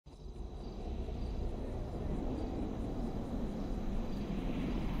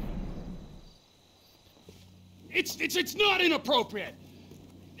It's not inappropriate.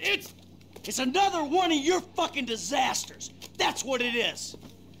 It's another one of your fucking disasters. That's what it is.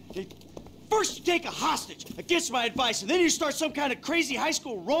 First you take a hostage against my advice, and then you start some kind of crazy high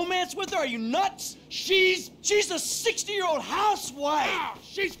school romance with her? Are you nuts? She's a 60-year-old housewife. Ah,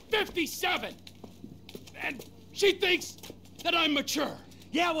 she's 57. And she thinks that I'm mature.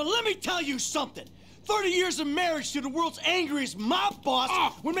 Yeah, well, let me tell you something. 30 years of marriage to the world's angriest mob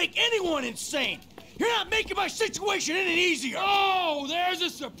boss would make anyone insane. You're not making my situation any easier. Oh, there's a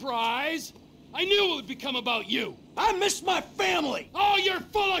surprise. I knew it would become about you. I miss my family. Oh, you're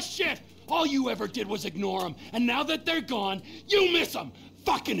full of shit. All you ever did was ignore them. And now that they're gone, you miss them.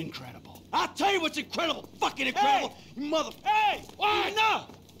 Fucking incredible. I'll tell you what's incredible. Fucking incredible. Hey! You mother... Hey! What? No!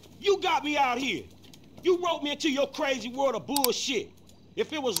 You got me out here. You wrote me into your crazy world of bullshit.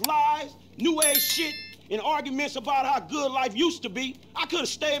 If it was lies, new age shit, and arguments about how good life used to be, I could have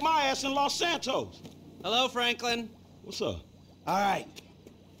stayed my ass in Los Santos. Hello, Franklin. What's up? All right.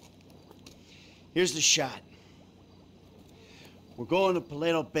 Here's the shot. We're going to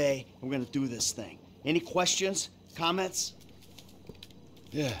Paleto Bay, and we're gonna do this thing. Any questions? Comments?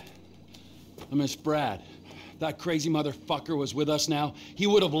 Yeah. I miss Brad. That crazy motherfucker was with us now. He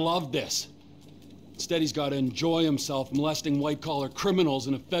would have loved this. Instead, he's got to enjoy himself molesting white-collar criminals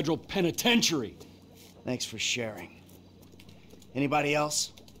in a federal penitentiary. Thanks for sharing. Anybody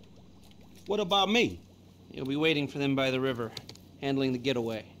else? What about me? You'll be waiting for them by the river, handling the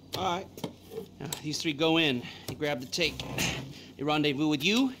getaway. All right. Now, these three go in, you grab the tape. They rendezvous with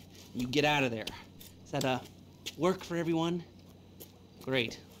you, and you get out of there. Does that, work for everyone?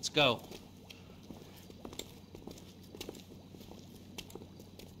 Great. Let's go.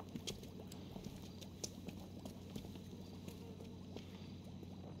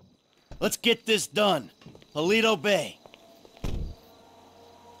 Let's get this done. Paleto Bay.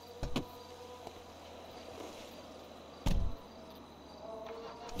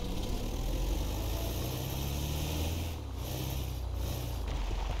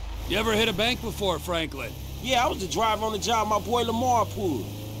 You ever hit a bank before, Franklin? Yeah, I was the driver on the job my boy Lamar pulled.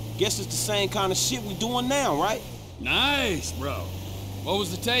 Guess it's the same kind of shit we doing now, right? Nice, bro. What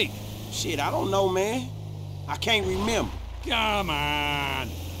was the take? Shit, I don't know, man. I can't remember. Come on.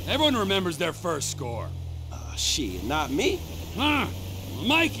 Everyone remembers their first score. Shit, not me. Huh?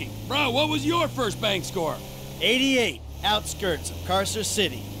 Mikey, bro, what was your first bank score? 88, outskirts of Carcer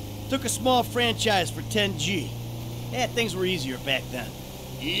City. Took a small franchise for 10G. Yeah, things were easier back then.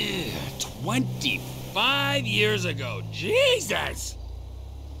 Yeah, 25 years ago. Jesus!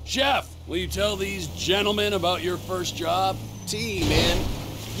 Chef, will you tell these gentlemen about your first job? Man.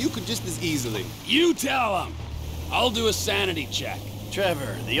 You could just as easily. You tell them. I'll do a sanity check.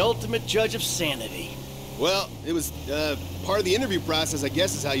 Trevor, the ultimate judge of sanity. Well, it was part of the interview process, I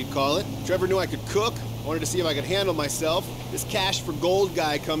guess is how you'd call it. Trevor knew I could cook, wanted to see if I could handle myself. This cash for gold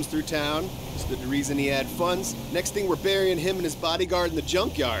guy comes through town. Stood to reason he had funds. Next thing, we're burying him and his bodyguard in the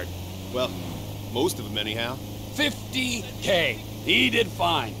junkyard. Well, most of them anyhow. 50K. He did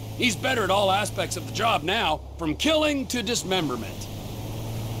fine. He's better at all aspects of the job now, from killing to dismemberment.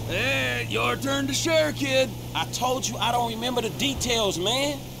 Your turn to share, kid. I told you I don't remember the details,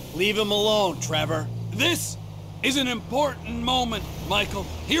 man. Leave him alone, Trevor. This is an important moment, Michael.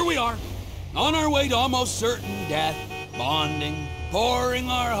 Here we are, on our way to almost certain death, bonding, pouring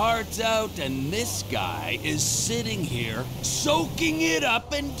our hearts out, and this guy is sitting here, soaking it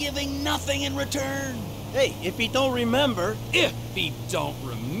up and giving nothing in return. Hey, if he don't remember... If he don't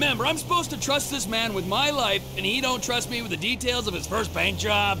remember, I'm supposed to trust this man with my life, and he don't trust me with the details of his first bank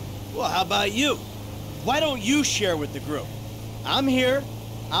job? Well, how about you? Why don't you share with the group? I'm here.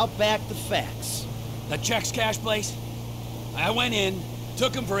 I'll back the facts. The checks cash place? I went in,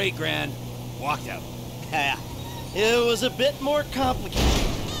 took him for $8 grand, walked out. It was a bit more complicated.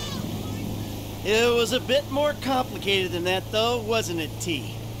 It was a bit more complicated than that, though, wasn't it,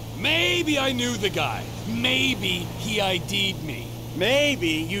 T? Maybe I knew the guy. Maybe he ID'd me. Maybe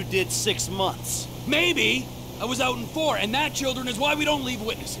you did 6 months. Maybe I was out in 4, and that, children, is why we don't leave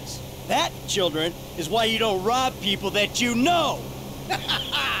witnesses. That, children, is why you don't rob people that you know.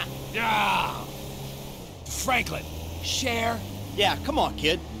 Ah. Franklin, share? Yeah, come on,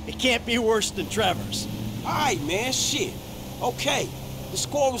 kid. It can't be worse than Trevor's. All right, man, shit. Okay, the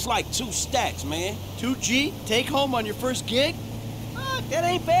score was like 2 stacks, man. 2G? Take home on your first gig? That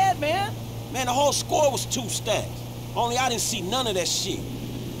ain't bad, man. Man, the whole score was 2 stacks. Only I didn't see none of that shit.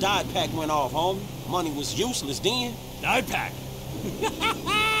 Dye pack went off, homie. Money was useless then. Dye pack?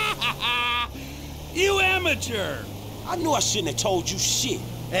 You amateur! I knew I shouldn't have told you shit.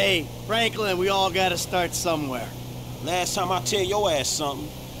 Hey, Franklin, we all gotta start somewhere. Last time I tell your ass something.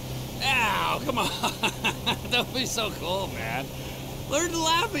 Ow, come on. Don't be so cool, man. Learn to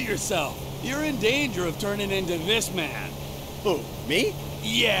laugh at yourself. You're in danger of turning into this man. Who, me?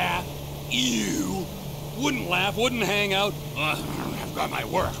 Yeah, you. Wouldn't laugh, wouldn't hang out. I've got my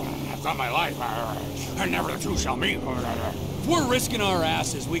work, I've got my life, and never the two shall meet. If we're risking our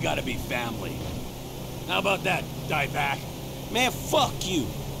asses, we gotta be family. How about that, die back? Man, fuck you.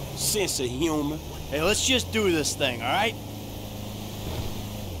 Sense of humor. Hey, let's just do this thing, all right?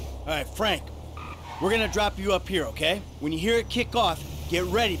 All right, Frank, we're gonna drop you up here, okay? When you hear it kick off, get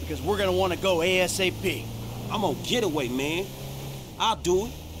ready, because we're gonna want to go ASAP. I'm on getaway, man. I'll do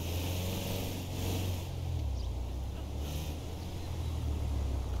it.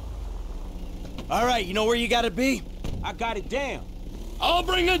 All right, you know where you gotta be? I got it down. I'll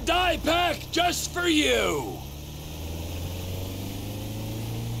bring a die pack just for you.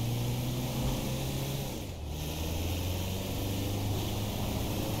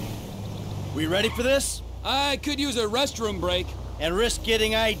 We ready for this? I could use a restroom break. And risk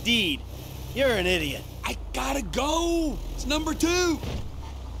getting ID'd. You're an idiot. I gotta go. It's number 2.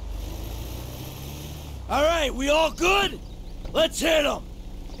 All right, we all good? Let's hit them.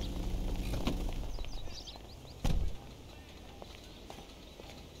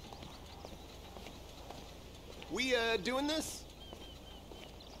 We, doing this?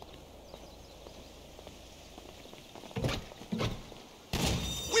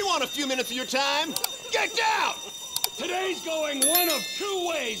 We want a few minutes of your time. Get down! Today's going one of 2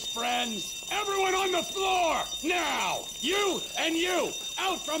 ways, friends. Everyone on the floor, now! You and you,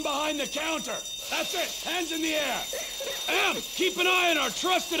 out from behind the counter. That's it, hands in the air. Em, keep an eye on our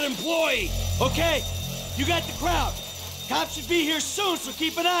trusted employee. Okay, you got the crowd. Cops should be here soon, so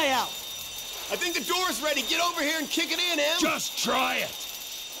keep an eye out. I think the door's ready. Get over here and kick it in, Em. Just try it.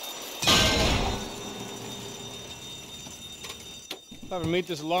 If I ever meet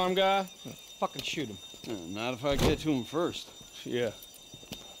this alarm guy, I'm gonna fucking shoot him. Not if I get to him first. Yeah.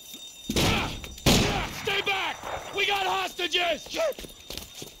 Stay back! We got hostages!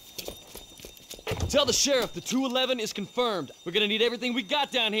 Tell the sheriff the 211 is confirmed. We're gonna need everything we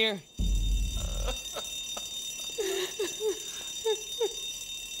got down here.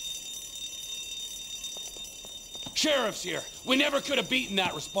 Sheriff's here. We never could have beaten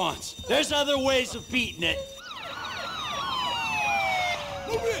that response. There's other ways of beating it.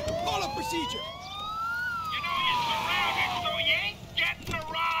 Move in! Call up procedure! You know you're surrounded, so you ain't getting a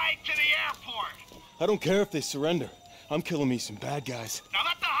ride to the airport. I don't care if they surrender. I'm killing me some bad guys. Now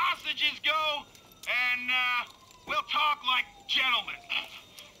let the hostages go, and, we'll talk like gentlemen.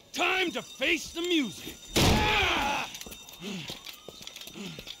 Time to face the music.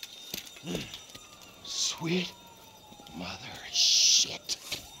 Sweet mother shit.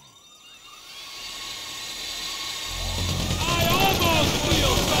 I almost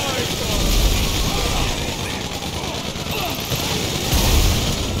feel sorry for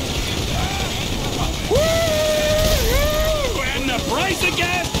Woo! And the price of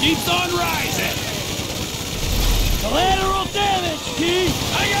gas keeps on rising. Collateral damage, T!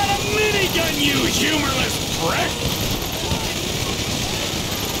 I got a minigun, you humorless prick!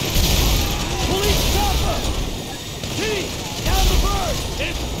 Police chopper! T! Down the bird!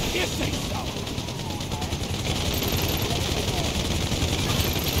 If you say so.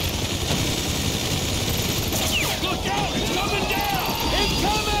 Look out! It's coming down! It's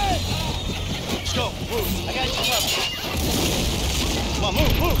coming! Let's go. Move. I got you covered. Come on,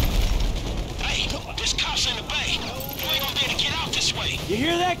 move. Hey, there's cops in the bay. You ain't gonna be able to get out this way. You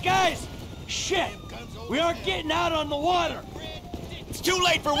hear that, guys? Shit! We aren't getting out on the water! It's too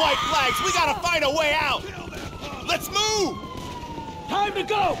late for white flags. We gotta find a way out. Let's move! Time to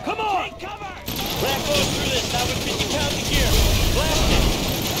go! Come on! Take cover! Black goes through this. Now with 50 pounds of gear. Blast it!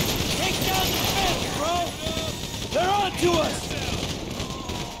 Take down the fence, bro! They're on to us!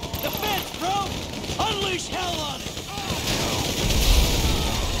 The fence, bro! Unleash hell on it!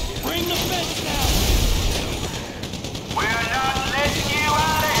 Bring the fence down! We're not letting you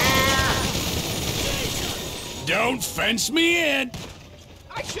out of here! Don't fence me in!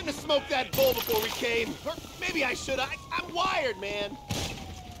 I shouldn't have smoked that bowl before we came. Or maybe I should have. I'm wired, man.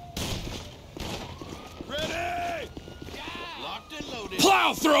 Ready! Locked and loaded.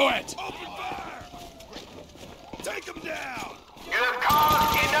 Plow through it! Open fire! Take him down! You've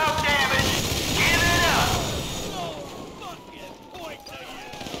caused enough damage. Give it up!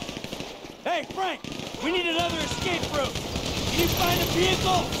 Hey, Frank! We need another escape route! Can you find a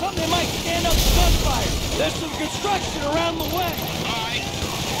vehicle? Something that might stand up to gunfire! There's some construction around the way! Alright.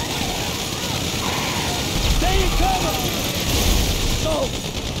 Stay in cover! So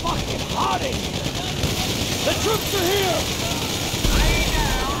fucking hot in here! The troops are here! Lay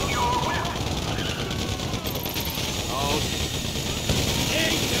down your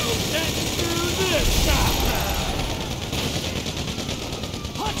Ain't no getting through this.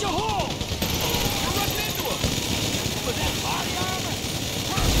 Punch a hole! You're running into him. Was that body armor?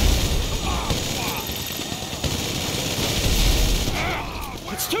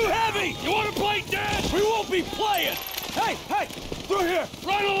 It's too heavy! You want to play dead? We won't be playing! Hey, through here!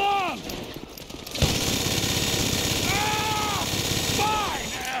 Right along! Fine!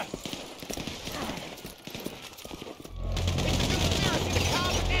 The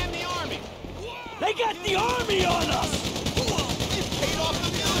cops and the army. They got the army on us! You paid off the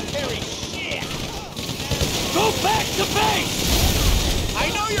military. Shit. Go back to base! I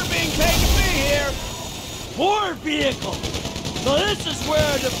know you're being paid to be here. More vehicles! So this is where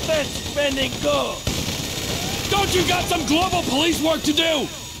our defense spending goes! Don't you got some global police work to do?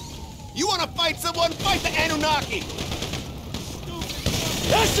 You want to fight someone? Fight the Anunnaki.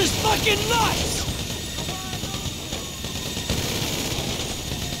 This is fucking nuts!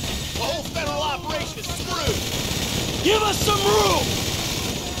 The whole federal operation is screwed. Give us some room!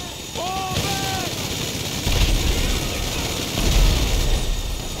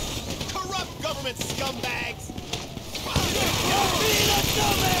 Corrupt government scumbags. You're being a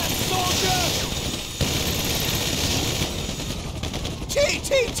dumbass, soldier!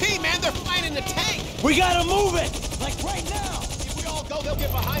 T, man, they're fighting the tank. We gotta move it! Like right now! If we all go, they'll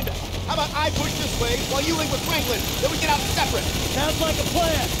get behind us. How about I push this way while you link with Franklin? Then we get out separate. Sounds like a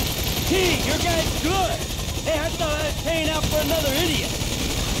plan. T, your guy's good. Hey, I thought I was paying out for another idiot.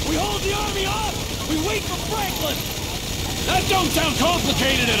 We hold the army off. We wait for Franklin. That don't sound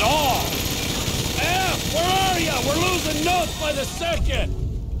complicated at all. F, where are ya? We're losing notes by the second.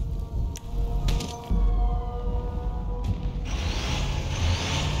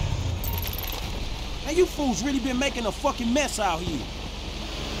 Hey, you fools really been making a fucking mess out here.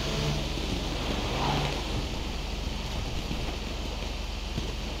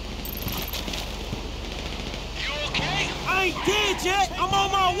 You okay? I ain't dead yet. I'm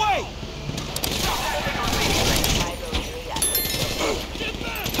on my way.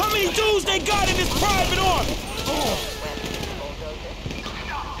 How many dudes they got in this private army?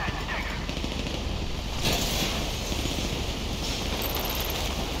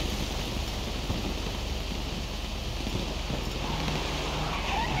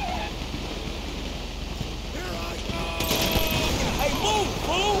 Hey, move,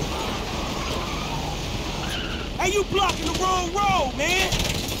 fool! Hey, you blocking the wrong road, man!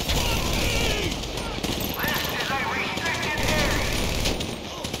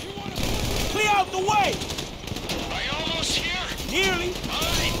 Clear out the way! Are you almost here? Nearly. All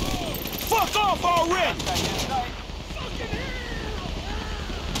right. Fuck off already!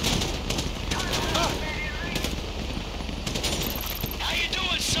 How you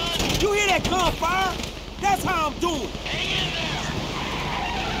doing, son? You hear that gunfire? That's how I'm doing. Hang in there.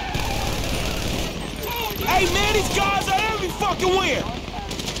 Hey, man, these guys are every fucking where.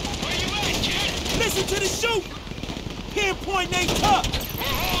 Where you at, kid? Listen to the shoot. Pinpoint ain't tough. We're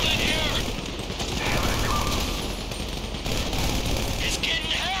holding here. It's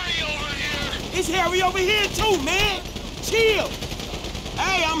getting hairy over here. It's hairy over here too, man. Chill.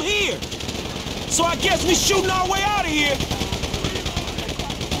 Hey, I'm here. So I guess we shooting our way out of here.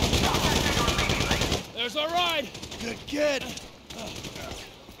 There's our ride. Good kid.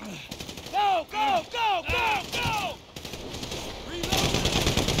 Go, go, go, go, go!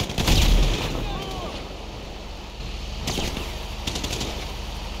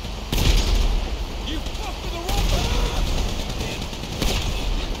 You fucked with the rope.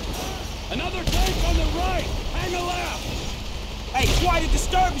 Another tank on the right. Hang a left. Hey, quite a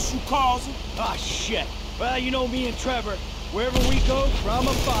disturbance you causing. Ah, shit. Well, you know me and Trevor. Wherever we go,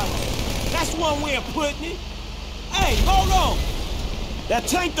 drama follows. That's one way of putting it. Hey, hold on. That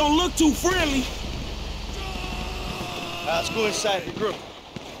tank don't look too friendly. Let's go inside the group.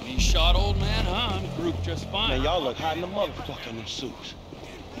 He shot old man, huh? The group just fine. Man, y'all look hot in the motherfucker in them suits.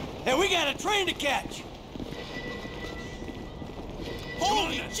 Hey, we got a train to catch.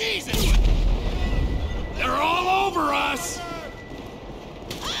 Holy Jesus! They're all over us!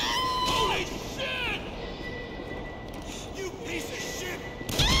 Holy shit! You piece of shit!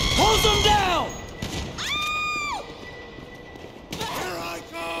 Pulls them down! Here I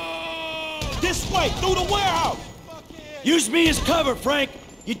come! This way, through the warehouse! Use me as cover, Frank.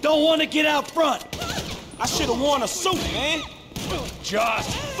 You don't want to get out front. I should have worn a suit, man. Just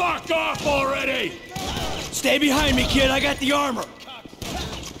fuck off already! Stay behind me, kid. I got the armor.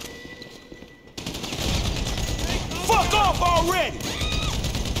 Fuck off already!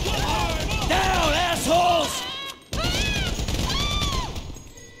 Down, assholes!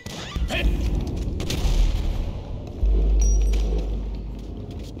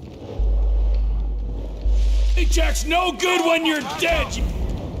 paycheck's no good when you're dead, you...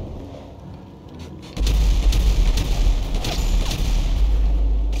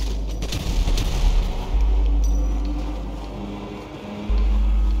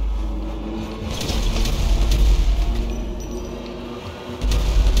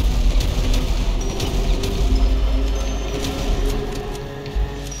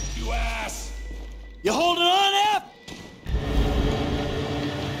 You ass! You holding on, F?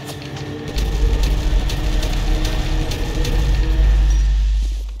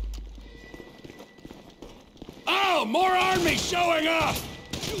 Oh, more army showing up!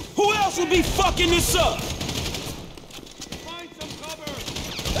 Who else will be fucking this up? Find some cover!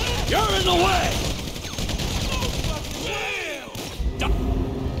 You're in the way!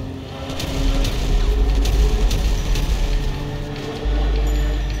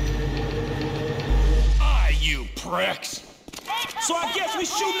 You pricks! So I guess we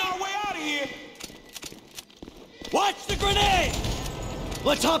shooting our way out of here. Watch the grenade!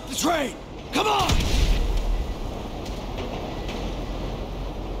 Let's hop the train! Come on!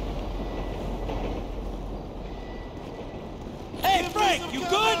 Hey, Frank, you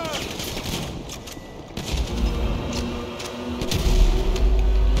good?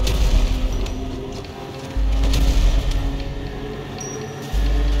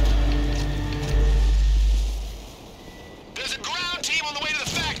 There's a ground team on the way to the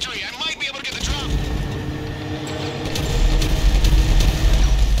factory. I might be able to get the drop.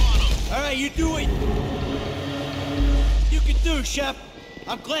 All right, you do it. You can do, Chef.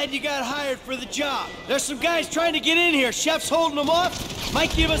 I'm glad you got hired for the job. There's some guys trying to get in here. Chef's holding them off.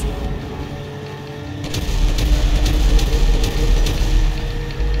 Might give us...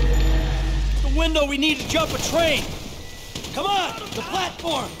 the window, we need to jump a train. Come on, the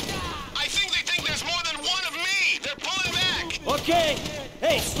platform. I think they think there's more than one of me. They're pulling back. Okay.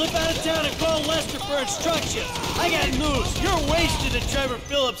 Hey, slip out of town and call Lester for instructions. I got news. You're wasted at Trevor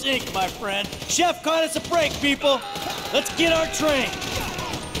Philips, Inc., my friend. Chef caught us a break, people. Let's get our train.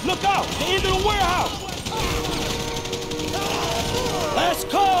 Look out! The end of the warehouse! Last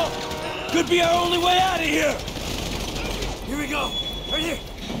call. Could be our only way out of here. Here we go. Right here.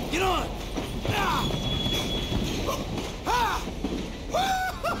 Get on.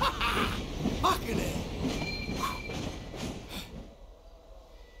 Fucking it.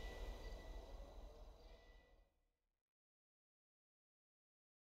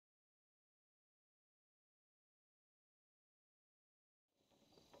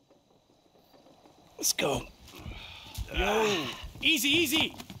 Let's go. Yo, easy,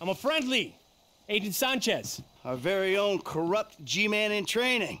 easy. I'm a friendly. Agent Sanchez. Our very own corrupt G-man in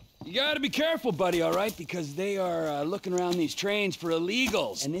training. You gotta be careful, buddy, all right? Because they are looking around these trains for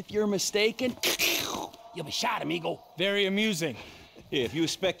illegals. And if you're mistaken, you'll be shot, amigo. Very amusing. Yeah, if you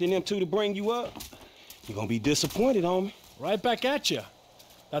expecting them two to bring you up, you're gonna be disappointed, homie. Right back at you.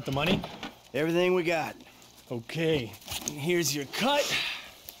 Got the money? Everything we got. Okay. Here's your cut.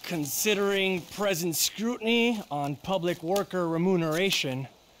 Considering present scrutiny on public worker remuneration,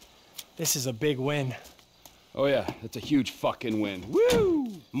 this is a big win. Oh yeah, that's a huge fucking win.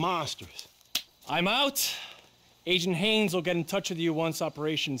 Woo! Monsters. I'm out. Agent Haynes will get in touch with you once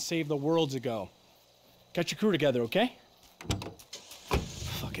Operation Save the World's ago. Get your crew together, okay?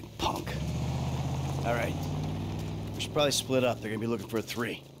 Fucking punk. All right. We should probably split up. They're gonna be looking for a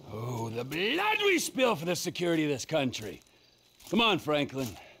 3. Oh, the blood we spill for the security of this country. Come on, Franklin.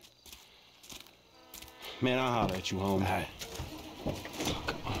 Man, I'll holler at you, homie.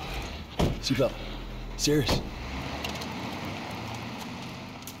 Seatbelt. Serious.